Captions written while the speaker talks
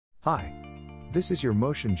Hi, this is your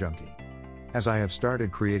Motion Junkie. As I have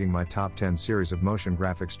started creating my top 10 series of motion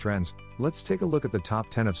graphics trends, let's take a look at the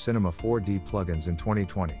top 10 of Cinema 4D plugins in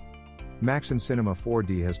 2020. Maxon Cinema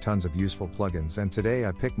 4D has tons of useful plugins, and today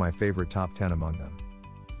I pick my favorite top 10 among them.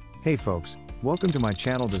 Hey folks, welcome to my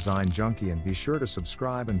channel DezineJunkie, and be sure to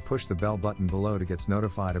subscribe and push the bell button below to get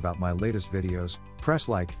notified about my latest videos. Press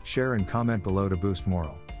like, share and comment below to boost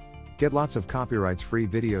morale. Get lots of copyrights-free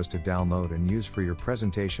videos to download and use for your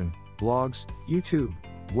presentation, blogs, YouTube,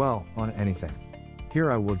 well, on anything. Here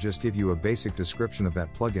I will just give you a basic description of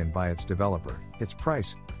that plugin by its developer, its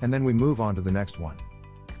price, and then we move on to the next one.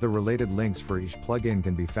 The related links for each plugin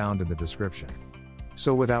can be found in the description.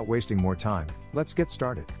 So without wasting more time, let's get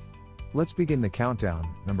started. Let's begin the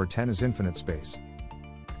countdown. Number 10 is Infinite Space.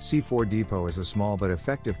 C4 Depot is a small but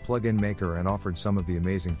effective plugin maker and offered some of the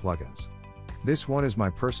amazing plugins. This one is my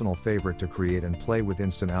personal favorite to create and play with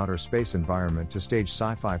instant outer space environment to stage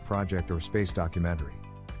sci-fi project or space documentary.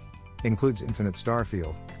 Includes infinite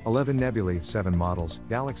starfield, 11 nebulae, 7 models,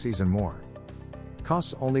 galaxies and more.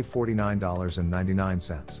 Costs only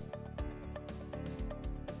 $49.99.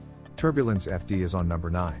 Turbulence FD is on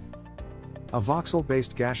number 9. A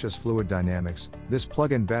voxel-based gaseous fluid dynamics, this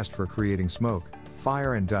plugin best for creating smoke,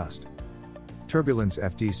 fire and dust. Turbulence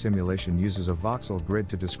FD simulation uses a voxel grid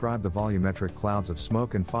to describe the volumetric clouds of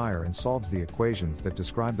smoke and fire and solves the equations that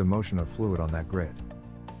describe the motion of fluid on that grid.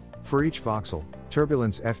 For each voxel,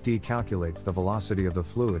 Turbulence FD calculates the velocity of the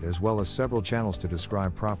fluid as well as several channels to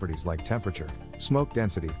describe properties like temperature, smoke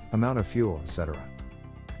density, amount of fuel, etc.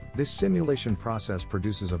 This simulation process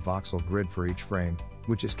produces a voxel grid for each frame,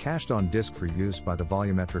 which is cached on disk for use by the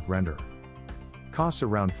volumetric renderer. Costs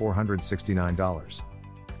around $469.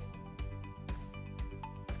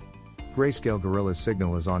 Grayscale Gorilla's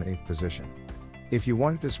signal is on 8th position. If you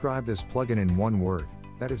want to describe this plugin in one word,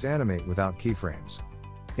 that is animate without keyframes.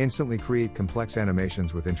 Instantly create complex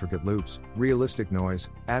animations with intricate loops, realistic noise,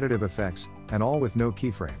 additive effects, and all with no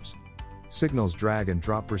keyframes. Signal's drag and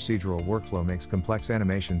drop procedural workflow makes complex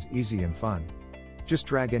animations easy and fun. Just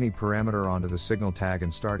drag any parameter onto the signal tag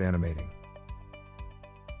and start animating.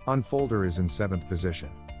 Unfolder is in 7th position.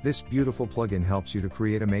 This beautiful plugin helps you to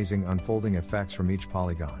create amazing unfolding effects from each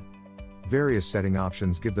polygon. Various setting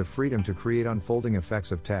options give the freedom to create unfolding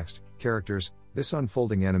effects of text, characters. This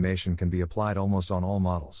unfolding animation can be applied almost on all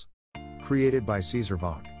models. Created by Cesar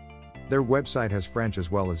Vonk. Their website has French as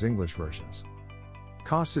well as English versions.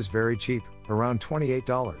 Cost is very cheap, around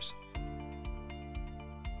 $28.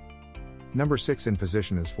 Number 6 in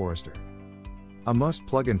position is Forrester. A must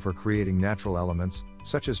plugin for creating natural elements,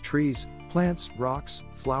 such as trees, plants, rocks,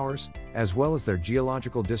 flowers, as well as their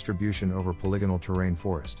geological distribution over polygonal terrain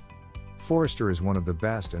forest. Forrester is one of the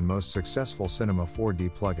best and most successful Cinema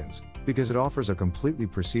 4D plugins, because it offers a completely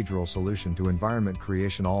procedural solution to environment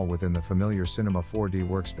creation, all within the familiar Cinema 4D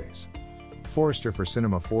workspace. Forrester for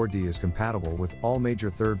Cinema 4D is compatible with all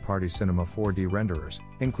major third-party Cinema 4D renderers,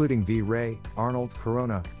 including V-Ray, Arnold,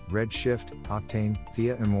 Corona, Redshift, Octane,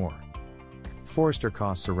 Thea and more. Forrester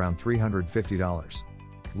costs around $350.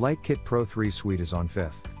 LightKit Pro 3 Suite is on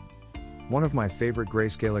 5th. One of my favorite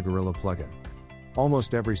Grayscale Gorilla plugin.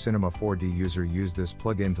 Almost every Cinema 4D user used this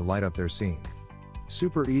plugin to light up their scene.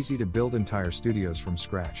 Super easy to build entire studios from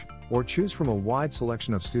scratch, or choose from a wide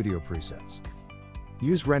selection of studio presets.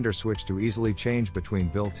 Use Render Switch to easily change between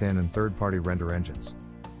built-in and third-party render engines.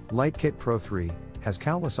 LightKit Pro 3 has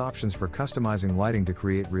countless options for customizing lighting to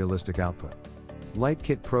create realistic output.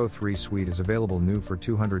 LightKit Pro 3 Suite is available new for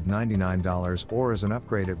 $299 or as an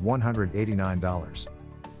upgrade at $189.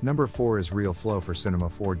 Number 4 is RealFlow for Cinema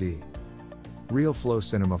 4D. RealFlow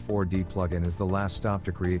Cinema 4D plugin is the last stop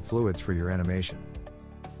to create fluids for your animation.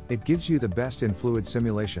 It gives you the best in fluid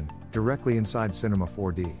simulation, directly inside Cinema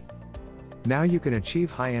 4D. Now you can achieve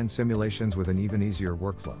high-end simulations with an even easier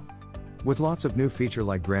workflow. With lots of new feature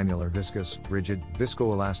like granular, viscous, rigid,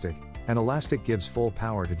 viscoelastic, and elastic gives full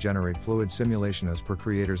power to generate fluid simulation as per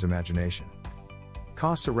creator's imagination.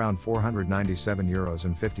 Costs around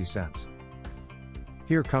 €497.50.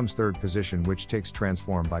 Here comes 3rd position, which takes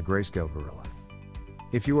Transform by Grayscale Gorilla.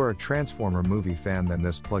 If you are a Transformer movie fan, then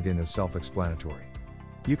this plugin is self-explanatory.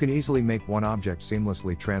 You can easily make one object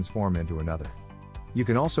seamlessly transform into another. You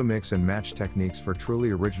can also mix and match techniques for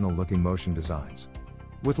truly original looking motion designs.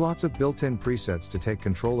 With lots of built-in presets to take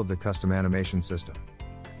control of the custom animation system.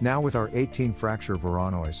 Now with our 18 fracture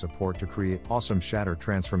Voronoi support to create awesome shatter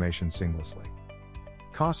transformation seamlessly.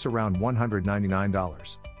 Costs around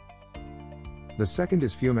 $199. The second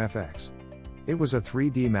is FumeFX. It was a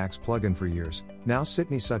 3D Max plugin for years. Now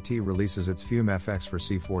Sydney Sati releases its FumeFX for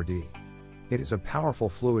C4D. It is a powerful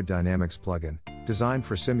fluid dynamics plugin, designed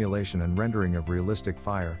for simulation and rendering of realistic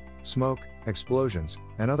fire, smoke, explosions,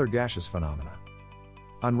 and other gaseous phenomena.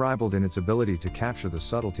 Unrivaled in its ability to capture the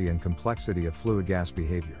subtlety and complexity of fluid gas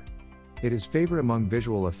behavior. It is favored among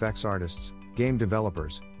visual effects artists, game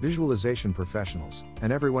developers, visualization professionals,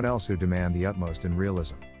 and everyone else who demand the utmost in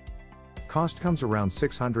realism. Cost comes around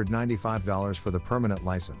 $695 for the permanent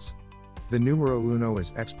license. The numero uno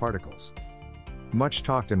is X-Particles. Much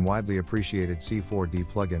talked and widely appreciated C4D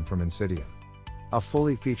plugin from Insidium. A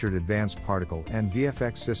fully featured advanced particle and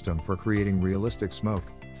VFX system for creating realistic smoke,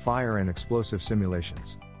 fire and explosive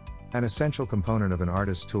simulations. An essential component of an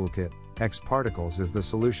artist's toolkit, X-Particles is the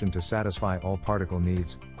solution to satisfy all particle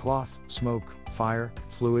needs: cloth, smoke, fire,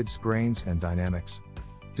 fluids, grains, and dynamics.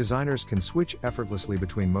 Designers can switch effortlessly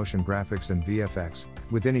between motion graphics and VFX,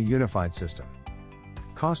 within a unified system.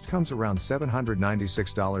 Cost comes around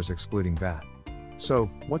 $796 excluding VAT. So,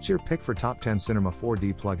 what's your pick for top 10 Cinema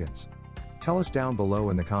 4D plugins? Tell us down below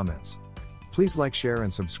in the comments. Please like, share,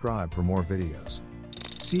 and subscribe for more videos.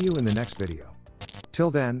 See you in the next video.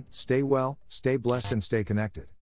 Till then, stay well, stay blessed, and stay connected.